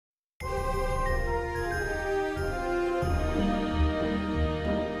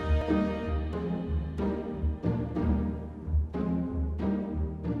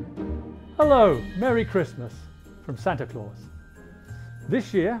Hello, Merry Christmas from Santa Claus.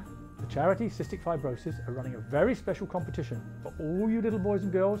 This year, the charity Cystic Fibrosis are running a very special competition for all you little boys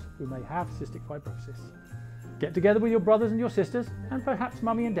and girls who may have cystic fibrosis. Get together with your brothers and your sisters, and perhaps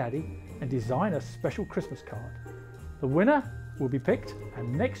mummy and daddy, and design a special Christmas card. The winner will be picked,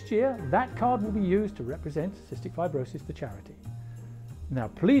 and next year that card will be used to represent Cystic Fibrosis, the charity. Now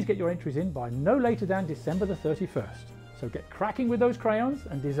please get your entries in by no later than December the 31st. So get cracking with those crayons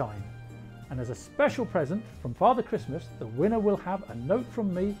and design. And as a special present from Father Christmas, the winner will have a note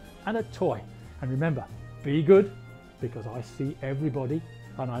from me and a toy. And remember, be good, because I see everybody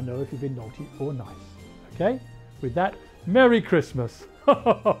and I know if you've been naughty or nice. Okay? With that, Merry Christmas!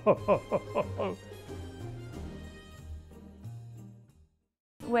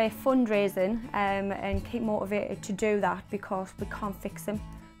 We're fundraising and keep motivated to do that because we can't fix them.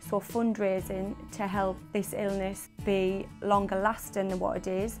 So fundraising to help this illness be longer lasting than what it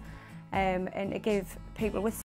is, and to give people with